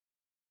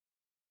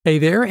Hey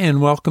there,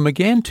 and welcome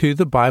again to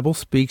the Bible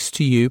Speaks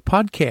to You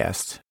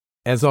podcast.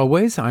 As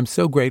always, I'm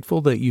so grateful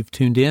that you've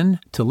tuned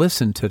in to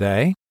listen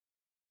today.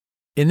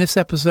 In this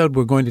episode,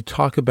 we're going to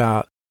talk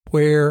about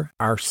where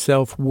our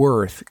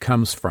self-worth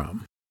comes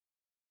from.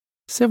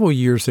 Several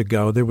years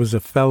ago, there was a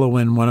fellow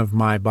in one of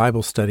my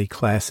Bible study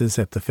classes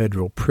at the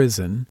federal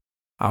prison.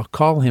 I'll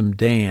call him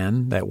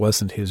Dan, that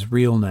wasn't his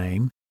real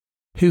name,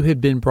 who had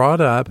been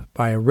brought up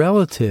by a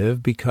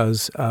relative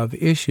because of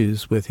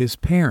issues with his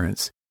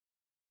parents.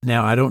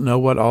 Now, I don't know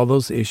what all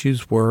those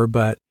issues were,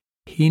 but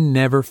he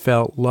never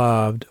felt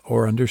loved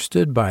or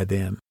understood by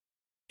them.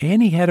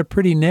 And he had a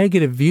pretty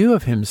negative view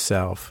of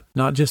himself,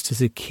 not just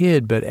as a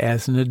kid, but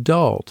as an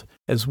adult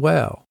as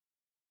well.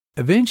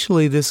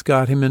 Eventually, this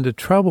got him into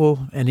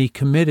trouble, and he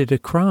committed a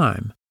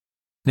crime.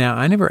 Now,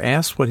 I never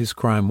asked what his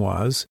crime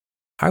was.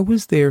 I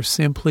was there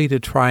simply to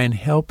try and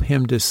help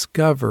him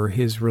discover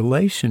his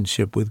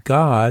relationship with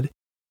God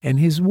and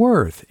his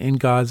worth in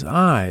God's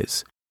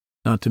eyes,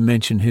 not to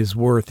mention his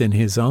worth in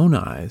his own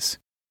eyes.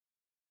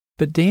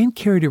 But Dan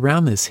carried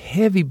around this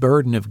heavy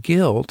burden of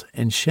guilt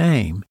and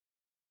shame,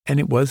 and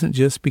it wasn't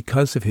just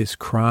because of his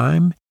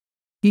crime.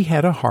 He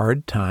had a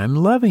hard time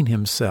loving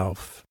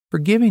himself,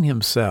 forgiving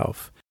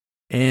himself,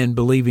 and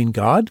believing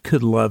God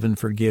could love and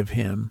forgive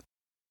him.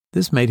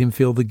 This made him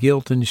feel the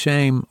guilt and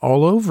shame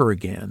all over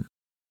again.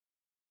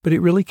 But it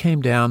really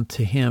came down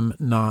to him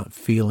not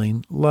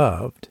feeling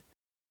loved.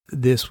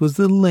 This was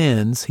the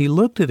lens he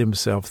looked at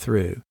himself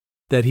through,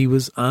 that he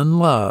was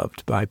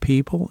unloved by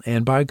people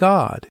and by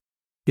God.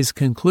 His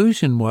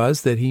conclusion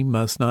was that he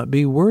must not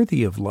be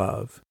worthy of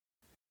love.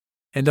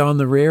 And on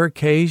the rare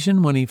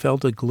occasion when he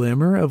felt a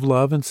glimmer of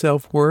love and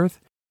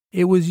self-worth,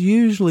 it was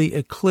usually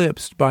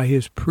eclipsed by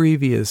his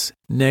previous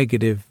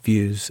negative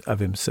views of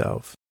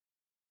himself.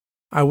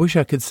 I wish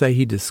I could say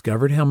he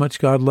discovered how much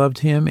God loved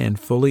him and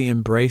fully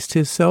embraced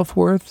his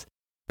self-worth,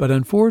 but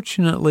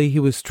unfortunately he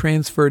was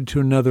transferred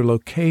to another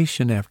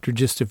location after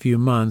just a few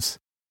months.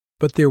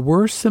 But there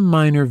were some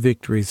minor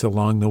victories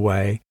along the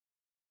way.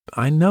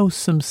 I know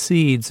some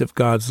seeds of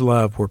God's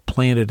love were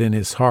planted in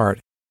his heart,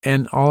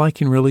 and all I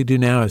can really do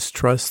now is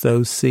trust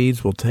those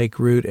seeds will take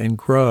root and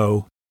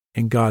grow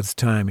in God's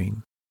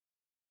timing.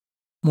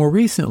 More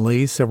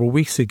recently, several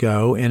weeks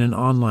ago, in an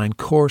online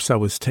course I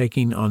was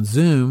taking on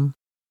Zoom,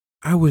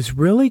 I was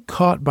really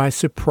caught by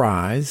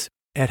surprise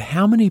at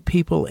how many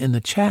people in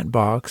the chat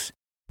box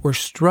were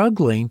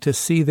struggling to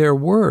see their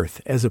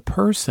worth as a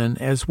person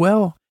as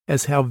well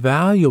as how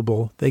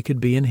valuable they could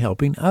be in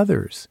helping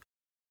others.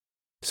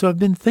 So I've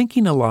been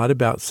thinking a lot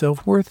about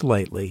self-worth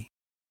lately.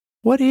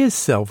 What is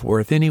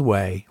self-worth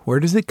anyway?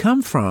 Where does it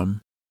come from?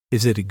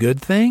 Is it a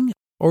good thing,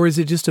 or is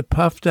it just a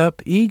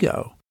puffed-up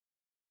ego?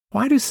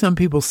 Why do some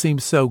people seem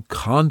so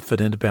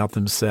confident about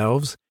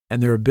themselves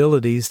and their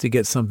abilities to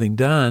get something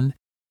done,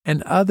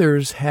 and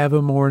others have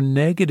a more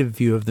negative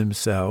view of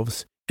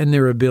themselves and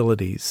their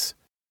abilities?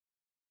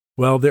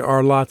 Well, there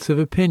are lots of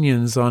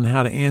opinions on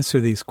how to answer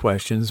these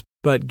questions,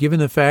 but given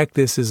the fact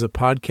this is a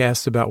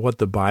podcast about what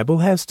the Bible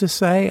has to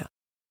say,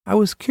 I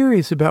was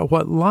curious about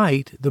what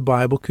light the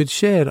Bible could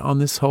shed on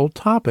this whole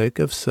topic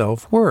of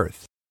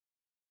self-worth.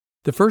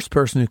 The first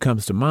person who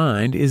comes to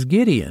mind is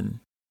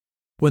Gideon.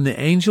 When the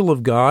angel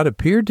of God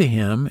appeared to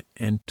him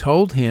and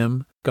told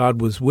him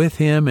God was with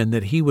him and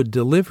that he would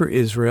deliver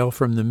Israel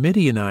from the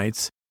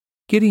Midianites,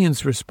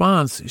 Gideon's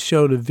response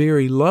showed a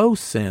very low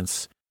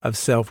sense of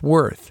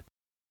self-worth.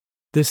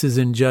 This is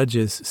in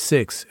Judges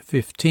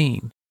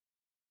 6:15.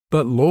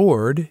 "But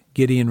Lord,"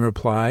 Gideon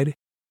replied,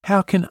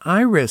 "how can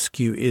I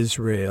rescue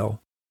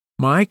Israel?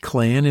 My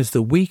clan is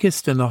the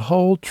weakest in the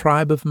whole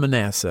tribe of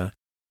Manasseh,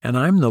 and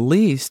I'm the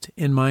least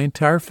in my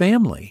entire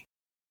family."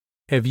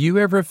 Have you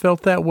ever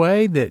felt that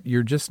way, that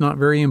you're just not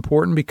very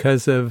important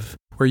because of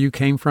where you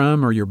came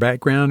from or your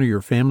background or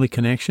your family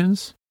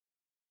connections?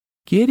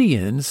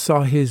 Gideon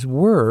saw his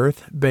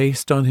worth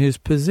based on his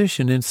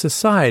position in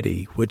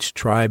society, which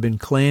tribe and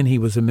clan he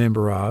was a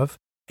member of,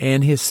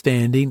 and his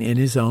standing in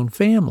his own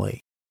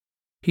family.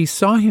 He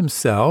saw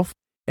himself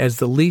as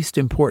the least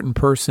important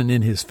person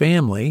in his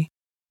family,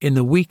 in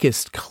the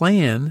weakest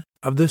clan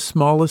of the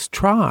smallest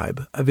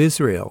tribe of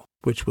Israel,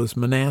 which was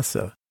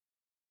Manasseh.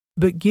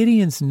 But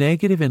Gideon's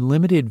negative and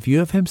limited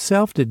view of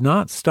himself did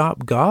not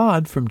stop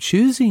God from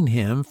choosing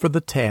him for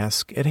the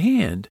task at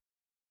hand.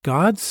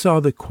 God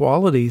saw the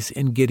qualities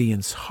in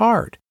Gideon's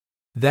heart.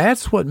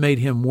 That's what made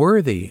him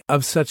worthy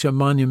of such a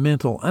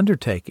monumental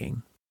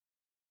undertaking.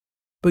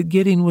 But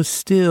Gideon was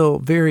still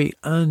very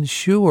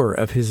unsure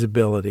of his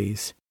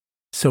abilities,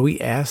 so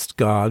he asked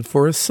God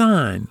for a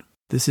sign.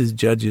 This is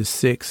Judges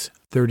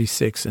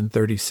 6:36 and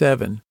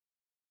 37.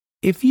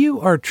 "If you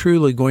are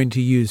truly going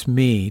to use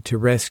me to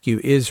rescue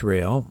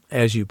Israel,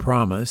 as you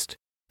promised,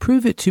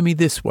 prove it to me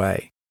this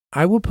way.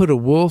 I will put a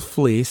wool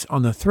fleece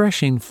on the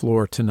threshing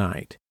floor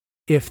tonight.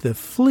 If the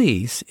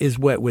fleece is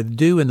wet with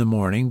dew in the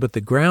morning, but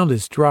the ground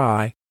is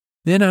dry,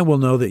 then I will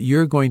know that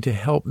you're going to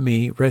help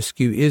me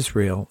rescue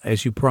Israel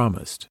as you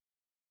promised."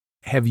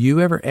 Have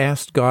you ever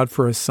asked God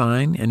for a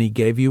sign and he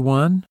gave you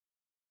one?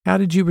 How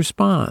did you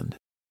respond?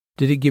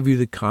 Did it give you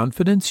the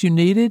confidence you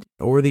needed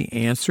or the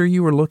answer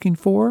you were looking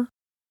for?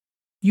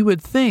 You would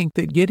think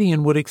that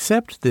Gideon would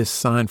accept this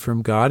sign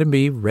from God and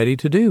be ready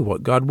to do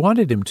what God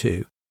wanted him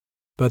to.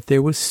 But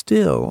there was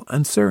still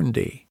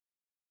uncertainty.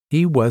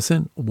 He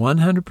wasn't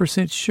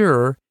 100%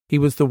 sure he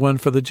was the one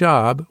for the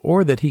job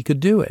or that he could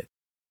do it.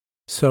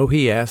 So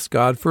he asked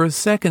God for a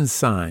second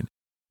sign.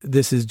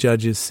 This is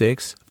Judges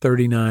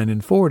 6:39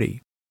 and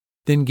 40.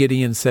 Then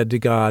Gideon said to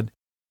God,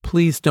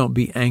 "Please don't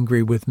be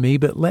angry with me,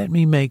 but let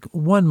me make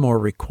one more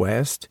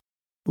request.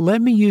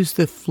 Let me use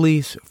the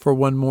fleece for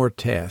one more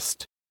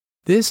test.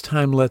 This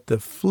time let the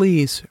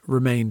fleece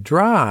remain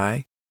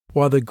dry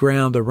while the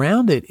ground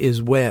around it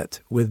is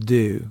wet with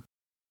dew."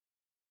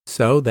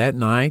 So that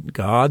night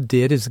God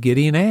did as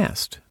Gideon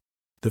asked.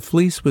 The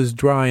fleece was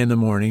dry in the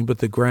morning, but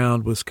the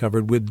ground was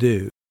covered with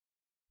dew.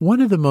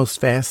 One of the most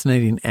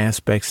fascinating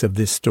aspects of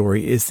this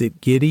story is that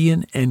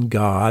Gideon and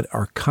God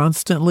are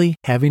constantly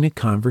having a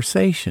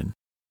conversation.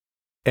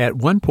 At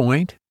one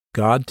point,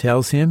 God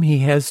tells him he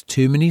has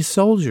too many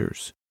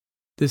soldiers.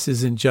 This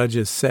is in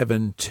Judges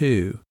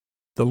 7:2.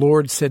 The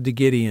Lord said to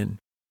Gideon,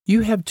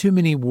 "You have too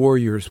many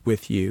warriors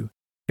with you.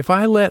 If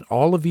I let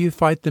all of you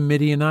fight the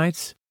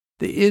Midianites,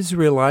 the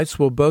Israelites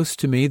will boast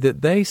to me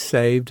that they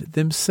saved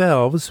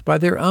themselves by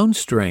their own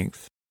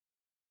strength."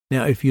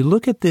 Now, if you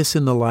look at this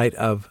in the light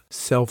of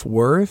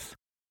self-worth,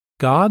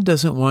 God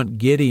doesn't want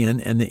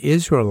Gideon and the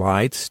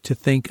Israelites to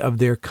think of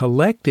their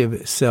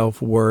collective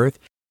self-worth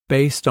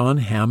based on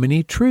how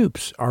many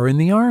troops are in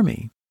the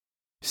army.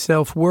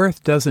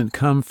 Self-worth doesn't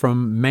come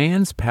from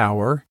man's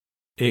power,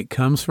 it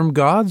comes from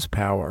God's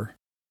power.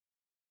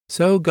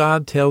 So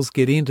God tells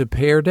Gideon to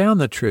pare down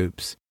the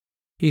troops.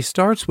 He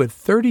starts with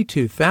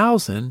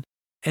 32,000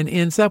 and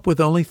ends up with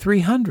only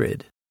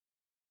 300.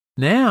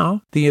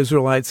 Now, the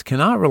Israelites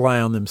cannot rely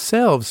on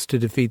themselves to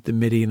defeat the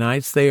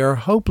Midianites. They are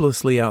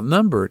hopelessly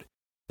outnumbered.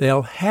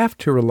 They'll have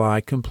to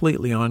rely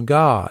completely on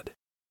God.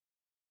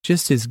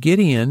 Just as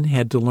Gideon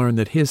had to learn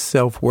that his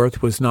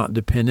self-worth was not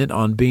dependent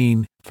on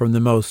being from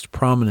the most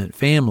prominent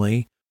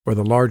family or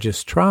the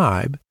largest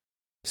tribe,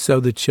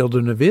 so the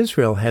children of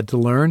Israel had to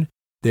learn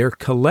their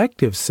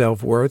collective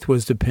self-worth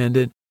was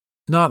dependent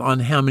not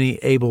on how many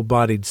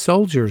able-bodied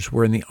soldiers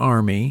were in the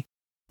army,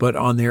 but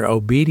on their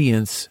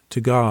obedience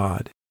to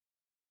God.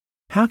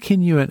 How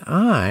can you and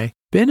I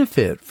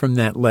benefit from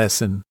that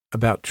lesson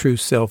about true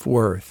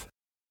self-worth?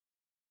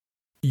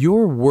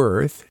 Your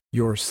worth,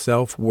 your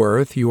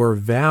self-worth, your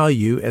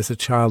value as a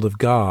child of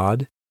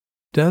God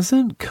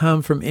doesn't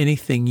come from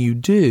anything you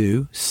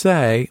do,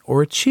 say,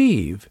 or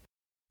achieve.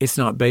 It's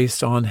not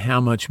based on how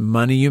much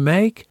money you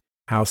make,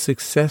 how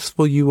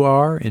successful you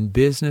are in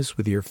business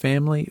with your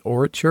family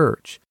or at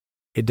church.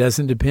 It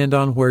doesn't depend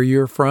on where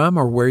you're from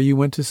or where you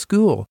went to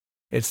school.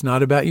 It's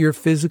not about your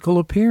physical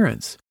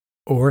appearance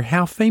or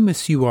how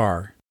famous you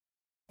are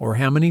or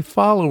how many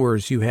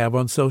followers you have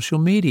on social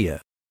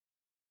media.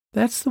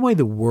 That's the way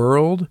the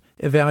world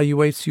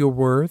evaluates your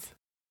worth,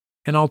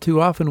 and all too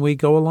often we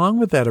go along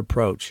with that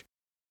approach.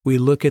 We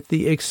look at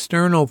the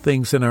external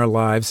things in our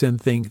lives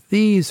and think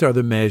these are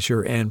the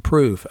measure and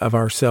proof of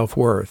our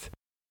self-worth.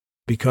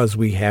 Because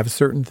we have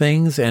certain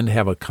things and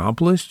have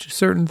accomplished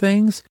certain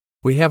things,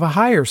 we have a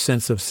higher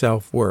sense of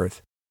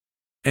self-worth.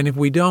 And if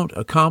we don't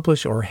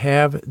accomplish or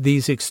have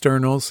these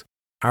externals,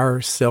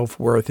 our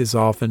self-worth is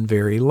often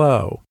very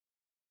low.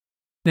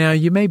 Now,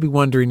 you may be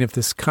wondering if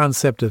this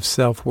concept of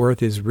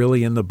self-worth is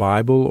really in the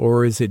Bible,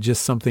 or is it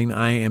just something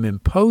I am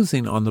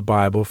imposing on the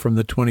Bible from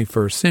the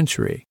 21st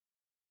century?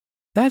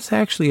 That's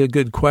actually a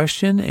good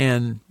question,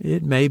 and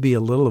it may be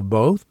a little of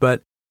both,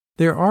 but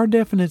there are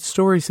definite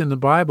stories in the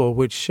Bible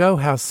which show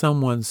how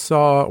someone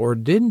saw or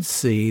didn't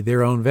see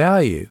their own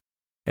value,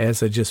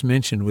 as I just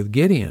mentioned with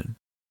Gideon.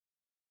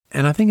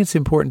 And I think it's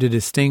important to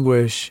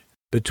distinguish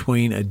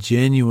between a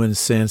genuine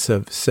sense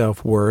of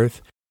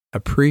self-worth,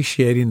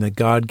 appreciating the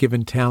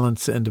God-given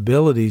talents and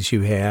abilities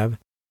you have,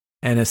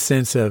 and a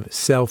sense of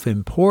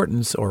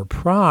self-importance or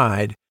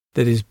pride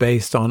that is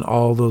based on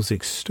all those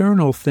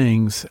external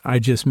things I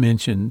just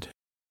mentioned.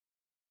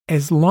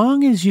 As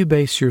long as you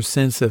base your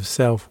sense of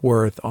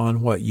self-worth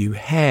on what you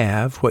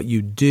have, what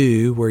you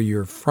do, where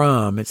you're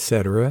from,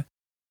 etc.,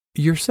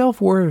 your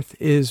self-worth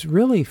is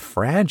really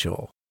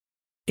fragile.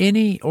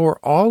 Any or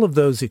all of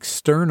those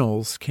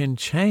externals can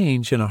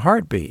change in a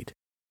heartbeat.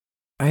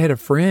 I had a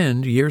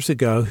friend years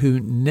ago who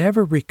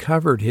never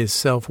recovered his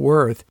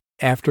self-worth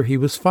after he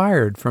was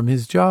fired from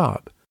his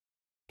job.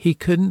 He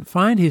couldn't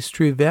find his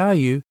true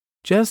value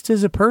just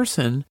as a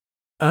person,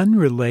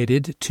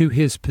 unrelated to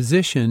his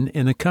position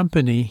in a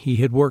company he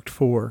had worked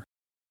for.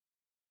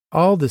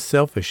 All the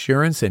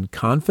self-assurance and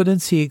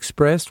confidence he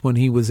expressed when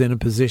he was in a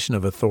position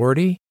of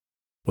authority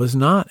was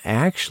not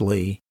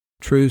actually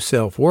true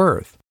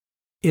self-worth.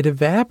 It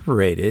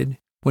evaporated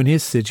when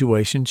his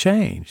situation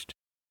changed.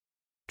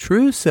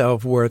 True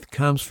self-worth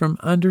comes from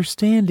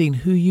understanding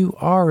who you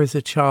are as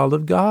a child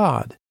of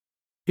God.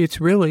 It's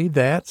really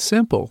that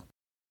simple.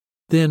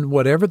 Then,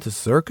 whatever the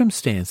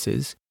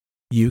circumstances,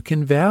 you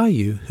can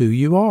value who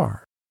you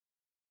are.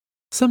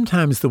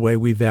 Sometimes the way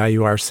we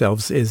value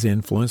ourselves is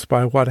influenced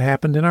by what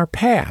happened in our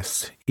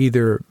past,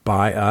 either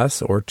by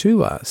us or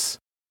to us.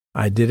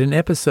 I did an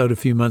episode a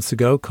few months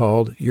ago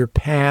called Your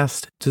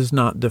Past Does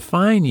Not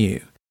Define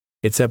You.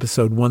 It's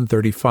episode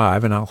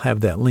 135, and I'll have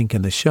that link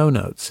in the show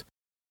notes.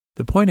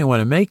 The point I want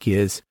to make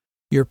is,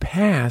 your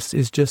past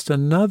is just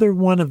another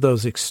one of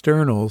those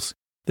externals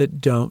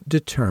that don't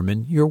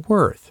determine your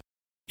worth,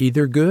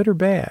 either good or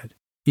bad,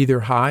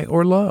 either high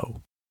or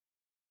low.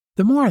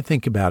 The more I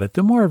think about it,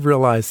 the more I've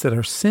realized that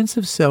our sense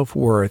of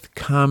self-worth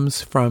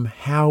comes from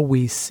how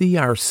we see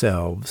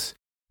ourselves,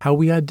 how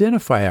we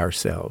identify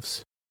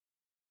ourselves.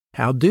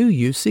 How do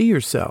you see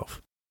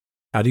yourself?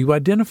 How do you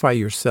identify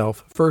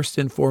yourself first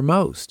and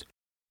foremost?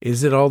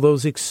 Is it all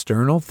those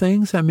external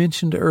things I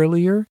mentioned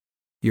earlier?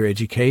 Your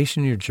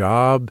education, your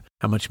job,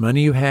 how much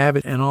money you have,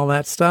 and all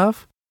that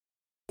stuff?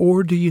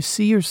 Or do you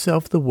see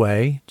yourself the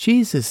way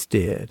Jesus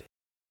did?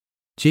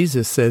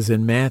 Jesus says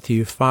in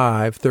Matthew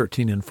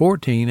 5:13 and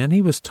 14, and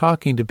he was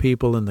talking to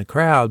people in the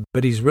crowd,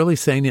 but he's really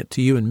saying it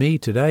to you and me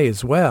today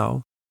as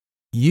well.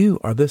 You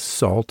are the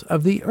salt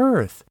of the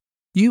earth.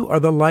 You are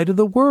the light of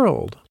the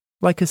world,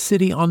 like a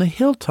city on a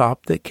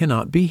hilltop that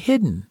cannot be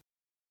hidden.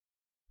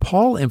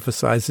 Paul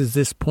emphasizes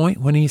this point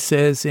when he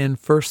says in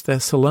 1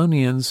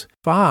 Thessalonians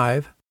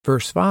 5,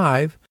 verse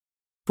 5,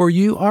 "For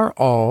you are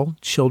all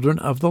children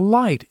of the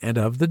light and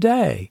of the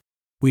day.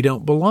 We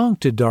don't belong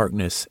to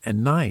darkness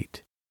and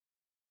night."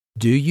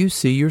 Do you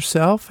see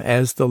yourself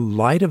as the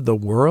light of the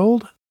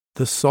world,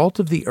 the salt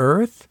of the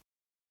earth?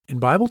 In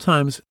Bible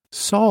times,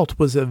 salt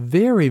was a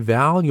very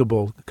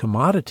valuable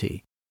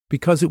commodity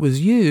because it was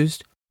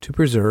used to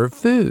preserve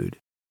food.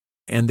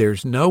 And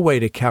there's no way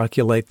to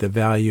calculate the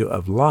value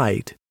of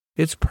light.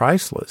 It's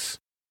priceless.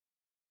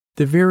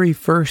 The very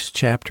first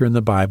chapter in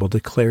the Bible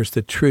declares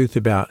the truth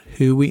about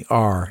who we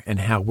are and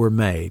how we're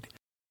made.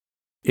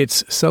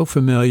 It's so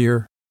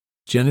familiar.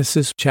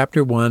 Genesis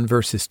chapter 1,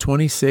 verses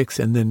 26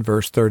 and then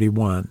verse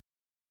 31.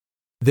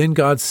 Then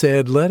God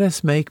said, "Let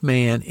us make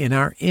man in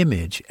our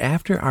image,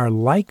 after our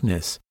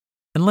likeness,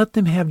 and let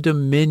them have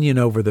dominion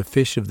over the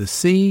fish of the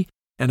sea,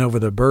 and over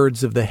the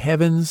birds of the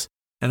heavens,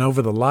 and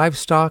over the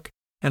livestock,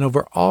 and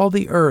over all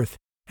the earth,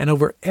 and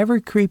over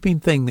every creeping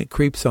thing that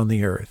creeps on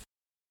the earth."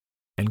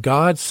 And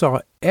God saw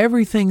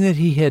everything that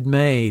he had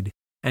made,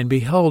 and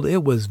behold,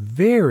 it was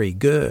very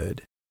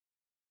good.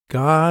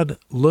 God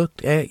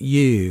looked at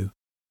you,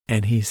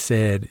 and he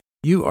said,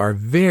 "You are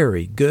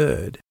very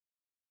good."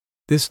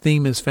 This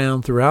theme is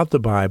found throughout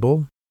the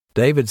Bible.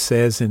 David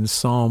says in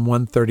Psalm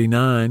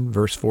 139,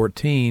 verse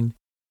 14,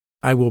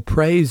 "I will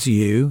praise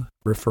you,"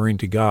 referring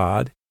to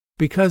God,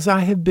 "because I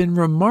have been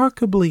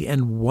remarkably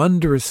and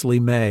wondrously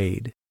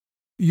made.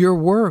 Your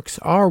works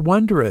are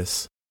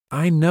wondrous.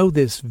 I know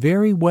this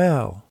very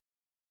well."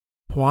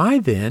 Why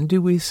then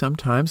do we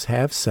sometimes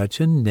have such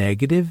a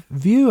negative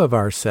view of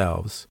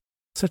ourselves,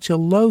 such a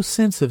low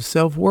sense of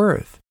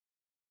self-worth?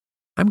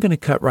 I'm going to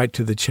cut right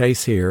to the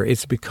chase here.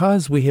 It's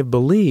because we have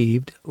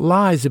believed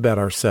lies about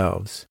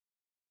ourselves.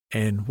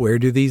 And where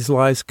do these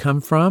lies come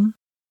from?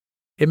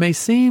 It may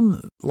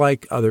seem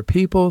like other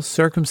people,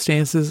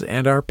 circumstances,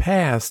 and our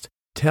past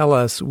tell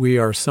us we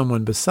are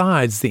someone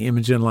besides the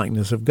image and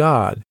likeness of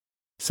God.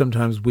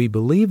 Sometimes we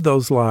believe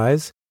those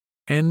lies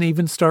and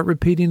even start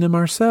repeating them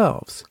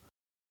ourselves.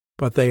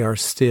 But they are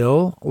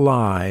still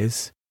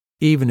lies,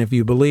 even if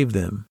you believe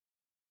them.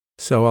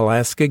 So I'll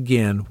ask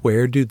again,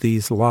 where do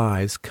these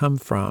lies come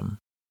from?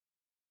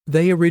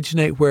 They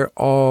originate where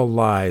all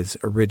lies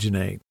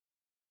originate.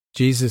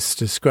 Jesus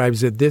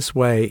describes it this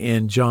way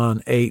in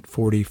John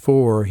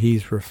 8:44.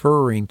 He's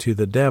referring to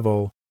the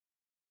devil.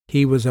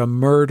 "He was a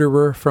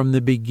murderer from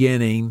the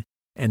beginning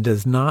and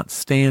does not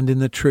stand in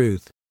the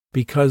truth,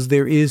 because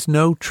there is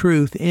no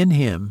truth in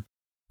him.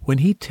 When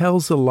he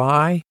tells a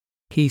lie,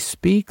 he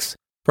speaks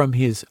from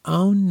his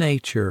own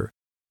nature,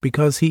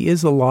 because he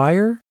is a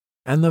liar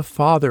and the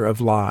father of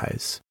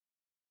lies."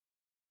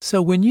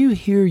 So when you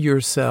hear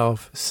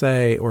yourself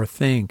say or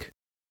think,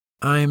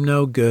 "I am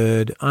no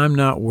good, I'm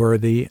not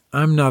worthy,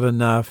 I'm not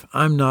enough,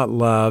 I'm not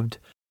loved,"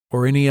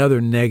 or any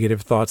other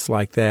negative thoughts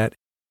like that,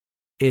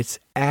 it's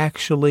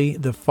actually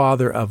the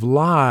father of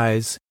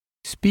lies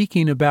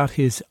speaking about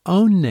his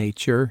own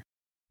nature,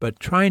 but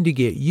trying to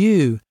get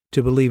you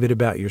to believe it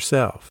about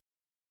yourself.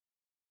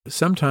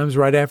 Sometimes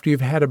right after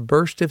you've had a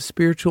burst of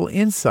spiritual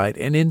insight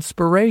and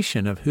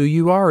inspiration of who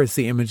you are as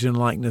the image and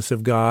likeness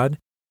of God,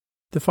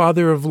 the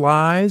father of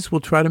lies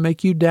will try to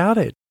make you doubt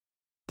it.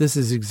 This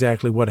is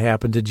exactly what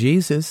happened to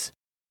Jesus.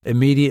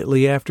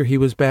 Immediately after he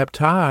was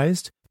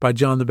baptized by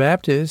John the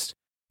Baptist,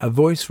 a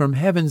voice from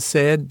heaven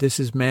said,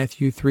 this is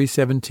Matthew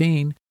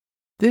 3:17,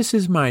 "This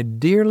is my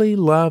dearly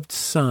loved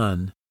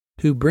Son,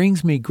 who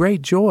brings me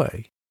great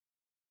joy."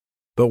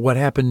 But what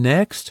happened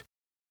next?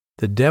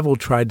 The devil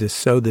tried to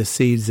sow the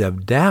seeds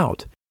of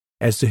doubt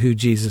as to who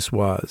Jesus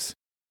was.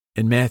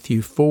 In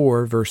Matthew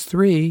 4, verse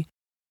 3,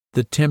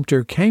 the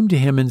tempter came to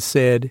him and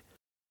said,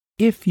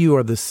 "If you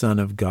are the Son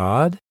of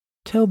God,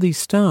 tell these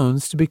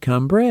stones to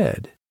become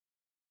bread."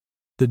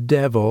 The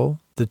devil,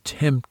 the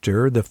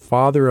tempter, the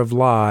father of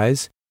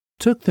lies,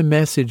 took the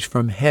message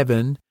from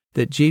heaven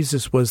that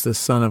Jesus was the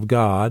Son of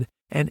God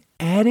and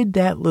added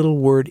that little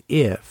word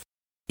if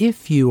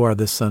you are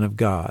the Son of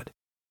God,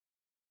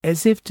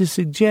 as if to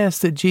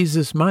suggest that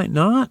Jesus might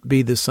not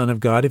be the Son of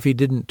God if he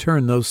didn't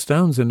turn those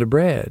stones into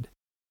bread.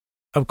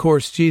 Of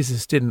course,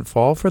 Jesus didn't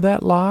fall for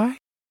that lie.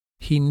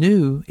 He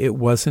knew it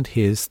wasn't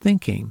his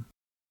thinking.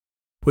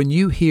 When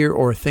you hear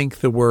or think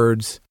the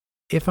words,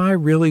 "If I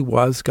really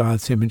was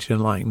God's image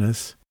and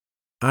likeness,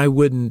 I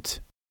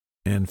wouldn't,"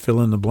 and fill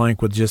in the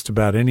blank with just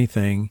about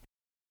anything,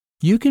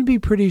 you can be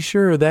pretty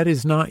sure that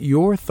is not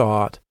your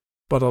thought,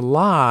 but a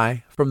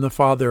lie from the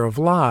father of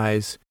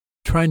lies,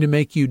 trying to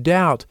make you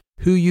doubt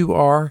who you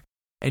are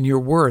and your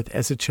worth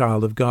as a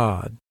child of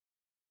God.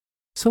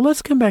 So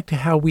let's come back to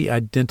how we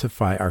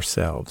identify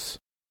ourselves.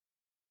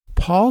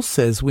 Paul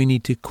says we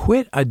need to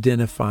quit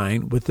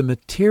identifying with the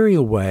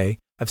material way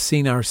of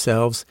seeing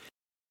ourselves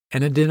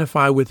and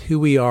identify with who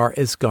we are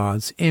as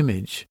God's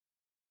image.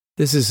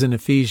 This is in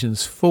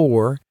Ephesians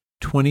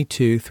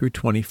 4:22 through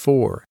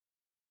 24.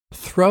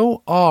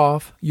 Throw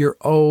off your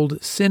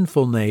old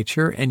sinful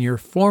nature and your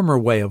former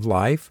way of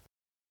life,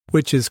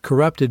 which is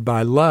corrupted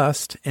by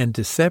lust and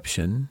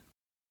deception.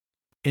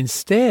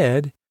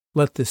 Instead,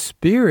 let the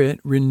Spirit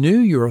renew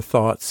your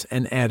thoughts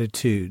and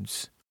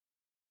attitudes.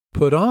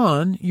 Put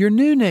on your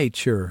new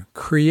nature,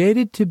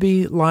 created to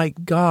be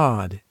like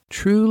God,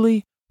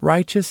 truly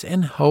righteous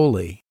and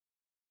holy.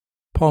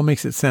 Paul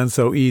makes it sound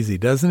so easy,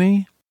 doesn't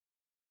he?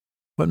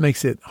 What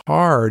makes it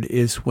hard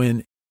is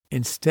when,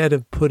 instead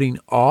of putting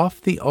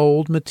off the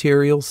old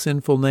material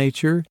sinful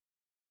nature,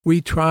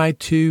 we try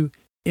to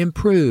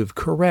improve,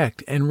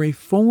 correct, and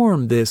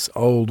reform this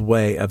old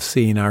way of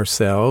seeing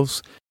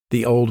ourselves,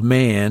 the old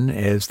man,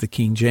 as the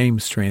King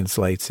James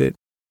translates it.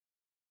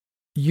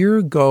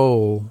 Your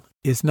goal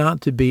is not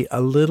to be a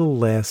little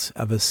less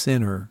of a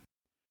sinner.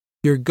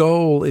 Your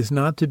goal is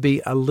not to be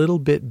a little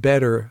bit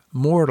better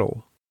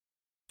mortal.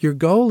 Your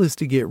goal is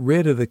to get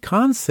rid of the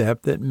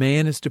concept that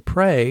man is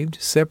depraved,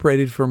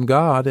 separated from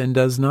God, and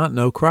does not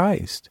know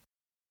Christ.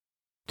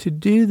 To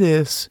do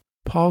this,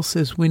 Paul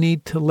says we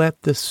need to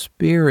let the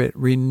Spirit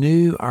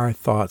renew our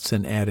thoughts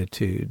and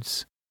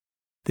attitudes.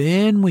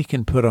 Then we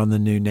can put on the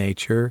new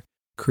nature,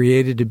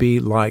 created to be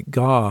like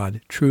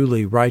God,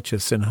 truly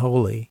righteous and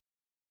holy.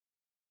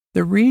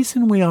 The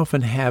reason we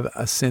often have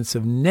a sense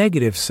of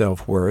negative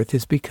self-worth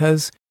is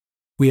because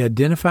we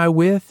identify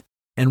with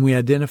and we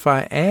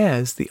identify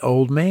as the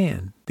old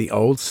man, the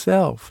old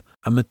self,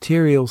 a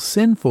material,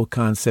 sinful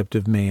concept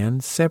of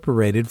man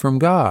separated from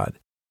God.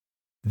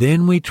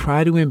 Then we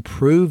try to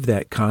improve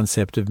that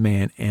concept of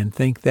man and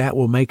think that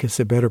will make us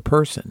a better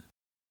person.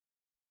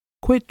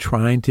 Quit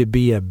trying to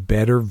be a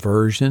better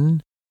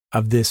version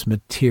of this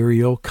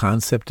material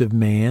concept of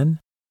man.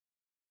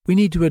 We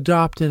need to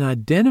adopt and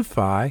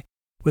identify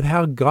with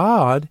how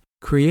God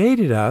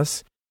created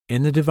us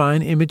in the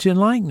divine image and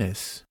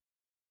likeness.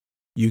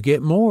 You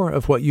get more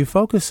of what you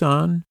focus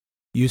on.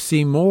 You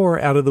see more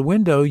out of the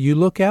window you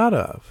look out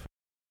of.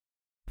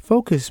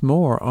 Focus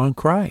more on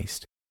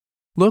Christ.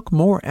 Look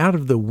more out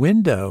of the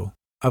window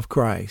of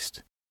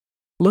Christ.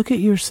 Look at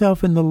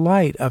yourself in the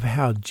light of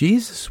how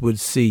Jesus would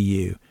see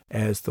you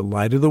as the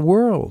light of the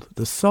world,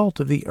 the salt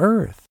of the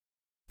earth.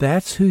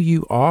 That's who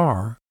you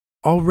are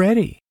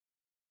already.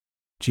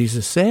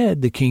 Jesus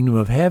said the kingdom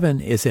of heaven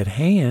is at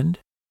hand.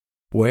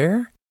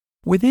 Where?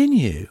 Within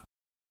you.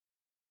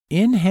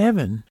 In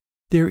heaven,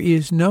 there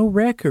is no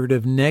record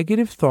of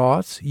negative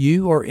thoughts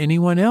you or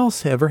anyone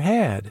else ever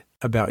had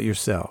about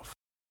yourself.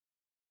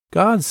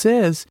 God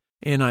says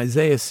in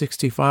Isaiah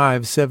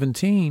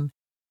 65:17,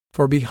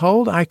 "For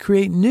behold, I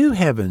create new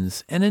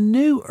heavens and a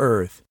new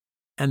earth,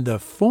 and the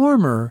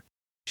former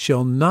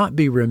shall not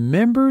be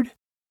remembered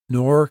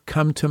nor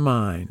come to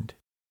mind."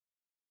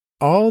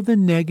 All the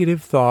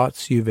negative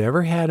thoughts you've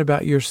ever had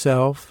about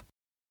yourself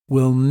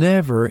will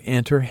never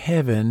enter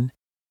heaven,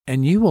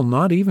 and you will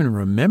not even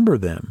remember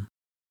them.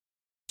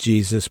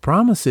 Jesus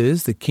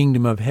promises the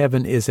kingdom of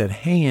heaven is at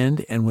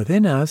hand and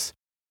within us.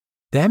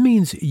 That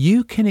means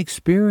you can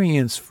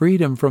experience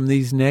freedom from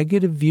these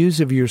negative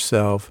views of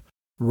yourself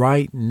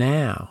right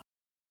now.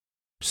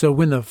 So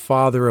when the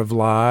father of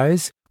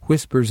lies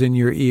whispers in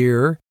your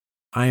ear,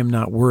 "I am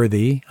not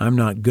worthy, I'm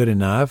not good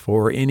enough,"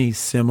 or any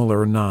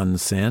similar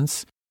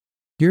nonsense,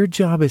 your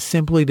job is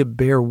simply to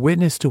bear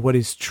witness to what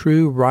is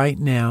true right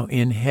now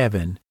in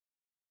heaven.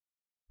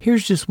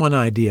 Here's just one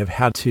idea of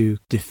how to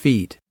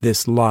defeat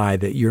this lie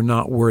that you're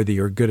not worthy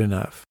or good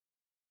enough.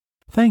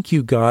 Thank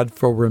you, God,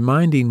 for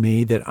reminding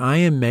me that I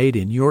am made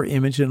in your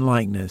image and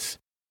likeness.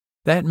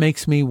 That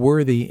makes me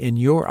worthy in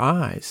your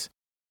eyes.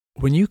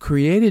 When you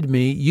created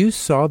me, you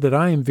saw that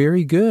I am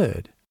very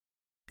good.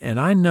 And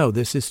I know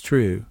this is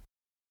true.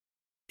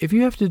 If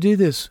you have to do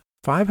this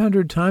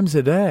 500 times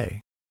a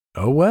day,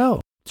 oh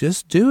well,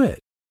 just do it.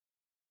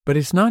 But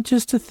it's not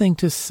just a thing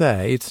to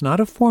say. It's not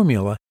a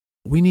formula.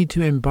 We need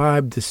to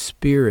imbibe the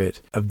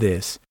spirit of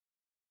this.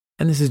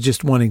 And this is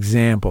just one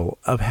example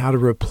of how to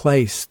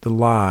replace the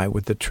lie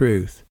with the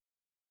truth.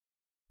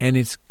 And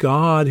it's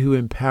God who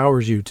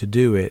empowers you to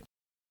do it.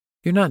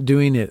 You're not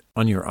doing it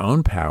on your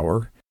own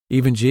power.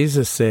 Even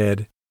Jesus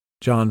said,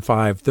 John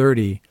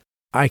 5:30,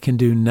 I can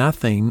do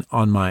nothing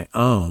on my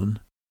own.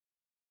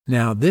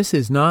 Now, this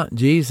is not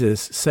Jesus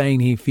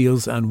saying he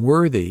feels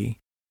unworthy.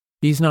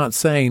 He's not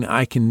saying,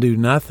 I can do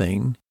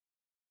nothing.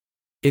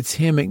 It's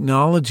him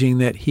acknowledging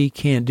that he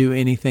can't do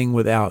anything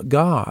without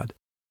God.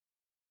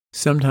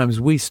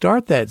 Sometimes we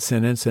start that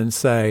sentence and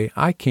say,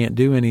 I can't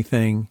do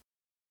anything,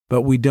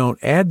 but we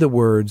don't add the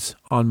words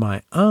on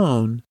my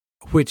own,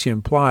 which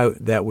imply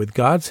that with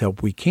God's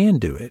help we can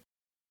do it.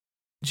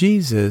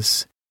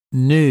 Jesus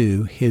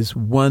knew his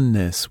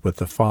oneness with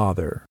the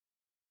Father.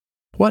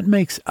 What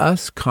makes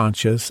us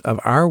conscious of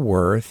our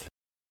worth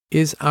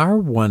is our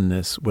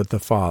oneness with the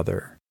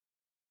Father.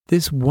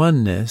 This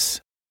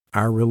oneness,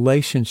 our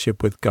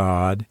relationship with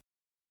God,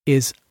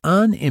 is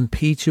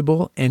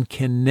unimpeachable and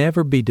can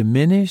never be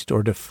diminished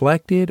or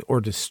deflected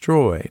or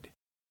destroyed.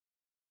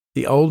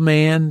 The old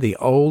man, the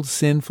old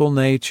sinful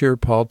nature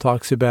Paul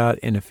talks about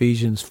in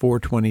Ephesians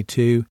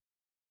 4:22,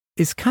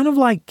 is kind of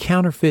like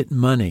counterfeit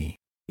money.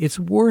 It's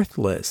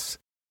worthless.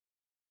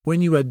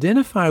 When you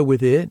identify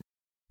with it,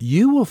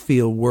 you will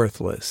feel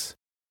worthless.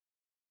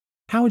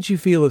 How would you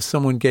feel if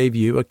someone gave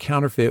you a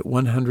counterfeit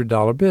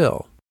 $100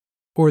 bill,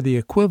 or the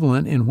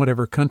equivalent in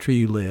whatever country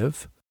you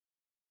live?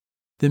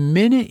 The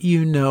minute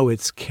you know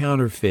it's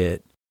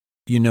counterfeit,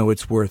 you know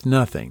it's worth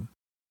nothing.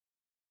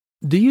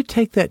 Do you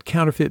take that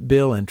counterfeit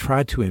bill and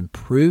try to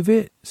improve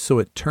it so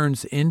it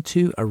turns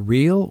into a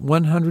real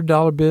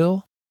 $100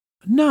 bill?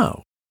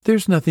 No.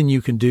 There's nothing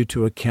you can do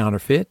to a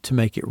counterfeit to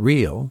make it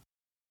real.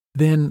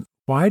 Then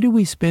why do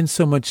we spend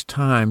so much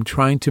time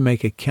trying to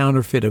make a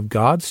counterfeit of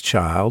God's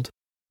child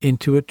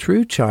into a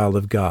true child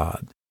of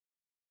God?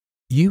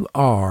 You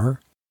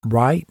are,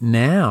 right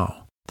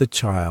now, the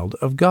child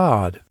of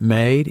God,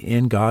 made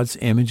in God's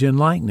image and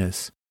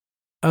likeness,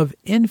 of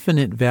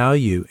infinite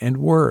value and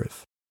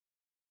worth.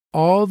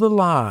 All the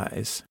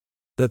lies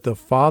that the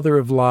father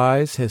of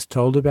lies has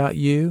told about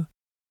you,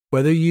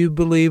 whether you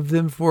believe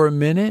them for a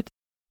minute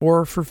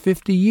or for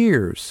 50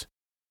 years,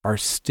 are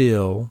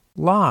still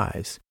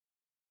lies.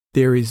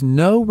 There is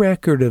no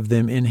record of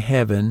them in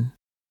heaven,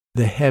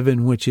 the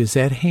heaven which is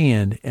at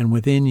hand and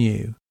within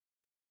you.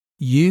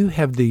 You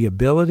have the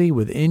ability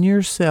within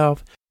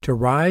yourself to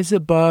rise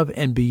above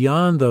and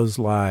beyond those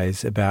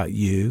lies about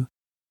you.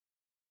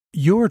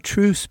 Your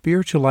true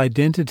spiritual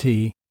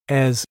identity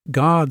as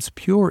God's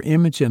pure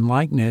image and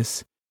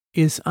likeness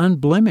is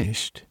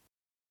unblemished.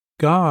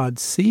 God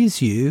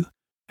sees you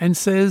and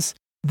says,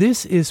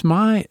 "This is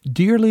my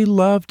dearly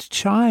loved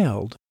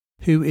child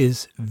who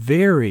is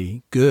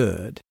very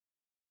good."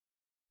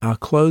 I'll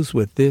close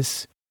with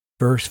this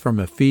verse from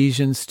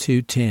Ephesians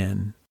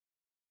 2:10.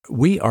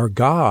 We are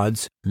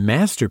God's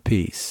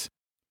masterpiece.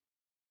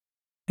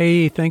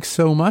 Hey, thanks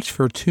so much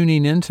for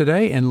tuning in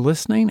today and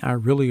listening. I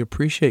really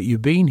appreciate you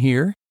being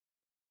here.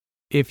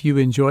 If you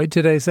enjoyed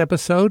today's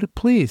episode,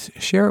 please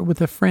share it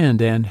with a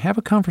friend and have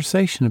a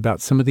conversation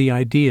about some of the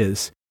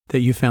ideas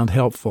that you found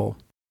helpful.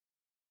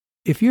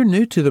 If you're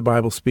new to the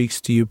Bible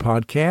Speaks to You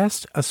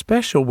podcast, a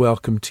special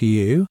welcome to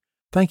you.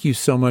 Thank you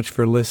so much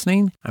for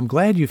listening. I'm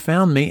glad you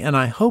found me, and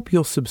I hope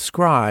you'll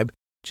subscribe.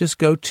 Just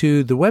go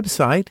to the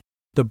website,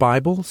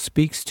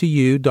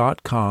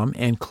 thebiblespeakstoyou.com,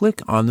 and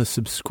click on the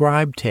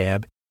subscribe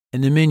tab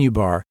in the menu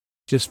bar.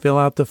 Just fill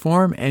out the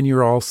form, and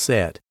you're all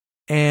set.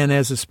 And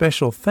as a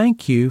special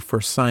thank you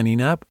for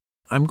signing up,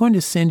 I'm going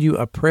to send you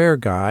a prayer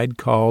guide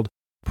called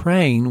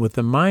Praying with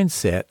the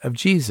Mindset of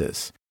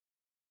Jesus.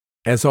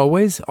 As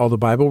always, all the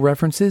Bible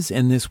references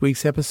in this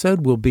week's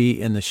episode will be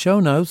in the show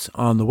notes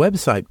on the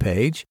website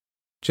page.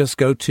 Just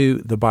go to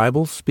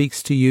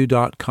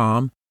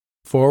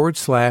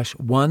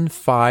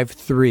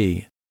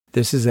thebiblespeakstoyou.com/153.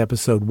 This is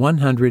episode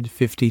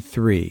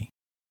 153.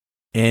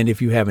 And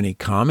if you have any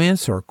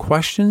comments or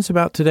questions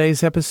about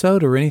today's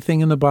episode or anything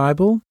in the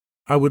Bible,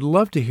 I would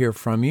love to hear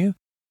from you.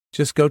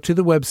 Just go to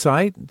the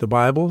website,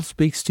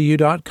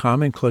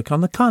 thebiblespeakstoyou.com, and click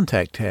on the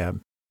Contact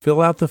tab.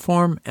 Fill out the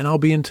form, and I'll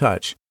be in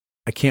touch.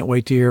 I can't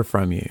wait to hear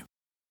from you.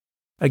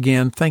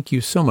 Again, thank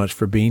you so much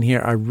for being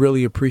here. I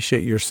really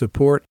appreciate your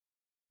support.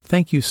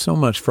 Thank you so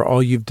much for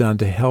all you've done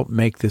to help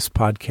make this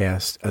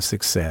podcast a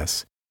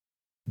success.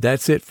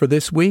 That's it for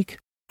this week.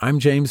 I'm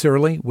James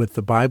Early with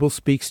the Bible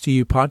Speaks to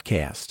You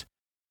podcast.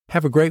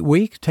 Have a great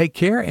week, take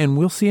care, and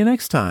we'll see you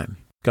next time.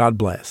 God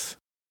bless.